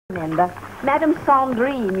Remember, Madame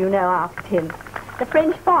Sandrine, you know, asked him, the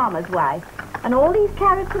French farmer's wife. And all these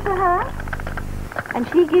carrots are for her? And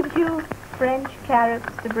she gives you French carrots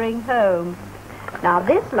to bring home. Now,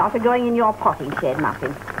 this lot are going in your potting shed,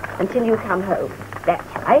 Muffin, until you come home. That's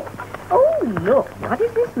right. Oh, look, what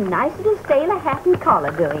is this nice little sailor hat and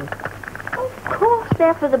collar doing? Of course,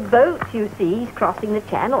 they're for the boat, you see. He's crossing the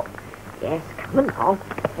channel. Yes, come along.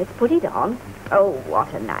 Let's put it on. Oh,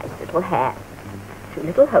 what a nice little hat. 2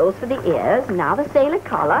 little holes for the ears. Now the sailor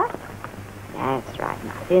collar. That's right,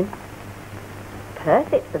 Muffin.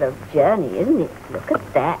 Perfect for the journey, isn't it? Look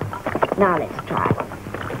at that. Now let's try.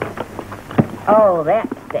 Oh,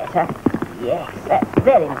 that's better. Yes, that's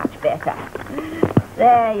very much better.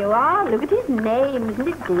 There you are. Look at his name. Isn't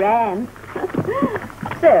it grand?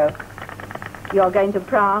 So, you're going to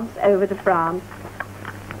prance over to France.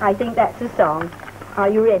 I think that's the song. Are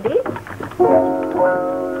you ready?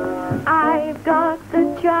 I've got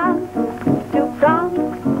the chance to France,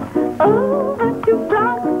 over to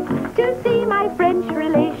France, to see my French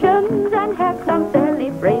relations and have some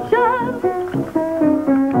celebrations.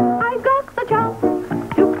 I've got the chance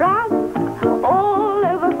to prance all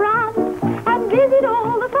over France and visit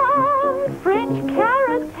all the farms. French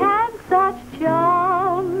carrots have such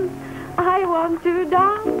charms. I want to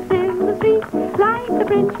dance in the streets like the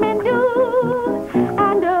Frenchmen do.